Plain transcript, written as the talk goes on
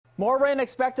More rain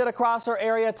expected across our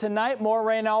area tonight. More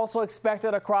rain also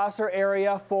expected across our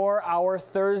area for our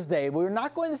Thursday. We're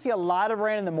not going to see a lot of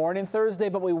rain in the morning Thursday,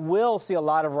 but we will see a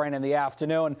lot of rain in the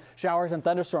afternoon. Showers and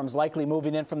thunderstorms likely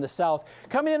moving in from the south,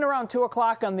 coming in around 2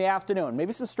 o'clock on the afternoon.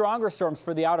 Maybe some stronger storms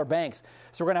for the Outer Banks,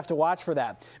 so we're going to have to watch for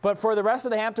that. But for the rest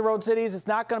of the Hampton Roads cities, it's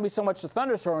not going to be so much the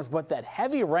thunderstorms, but that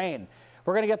heavy rain.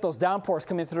 We're going to get those downpours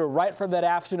coming through right for that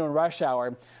afternoon rush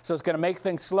hour, so it's going to make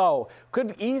things slow.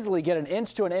 Could easily get 1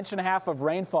 inch to 1.5 inches of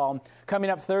rainfall coming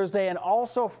up Thursday and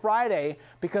also Friday,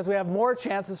 because we have more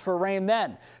chances for rain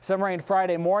then. Some rain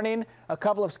Friday morning, a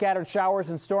couple of scattered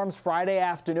showers and storms Friday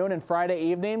afternoon and Friday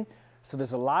evening. So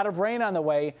there's a lot of rain on the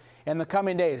way in the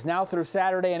coming days. Now through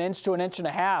Saturday, 1 inch to 1.5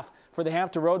 inches for the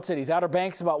Hampton Roads cities. Outer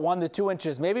Banks about 1 to 2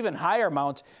 inches, maybe even higher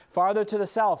amount farther to the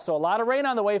south. So a lot of rain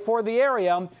on the way for the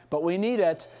area, but we need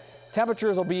it.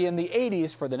 Temperatures will be in the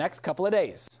 80s for the next couple of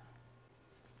days.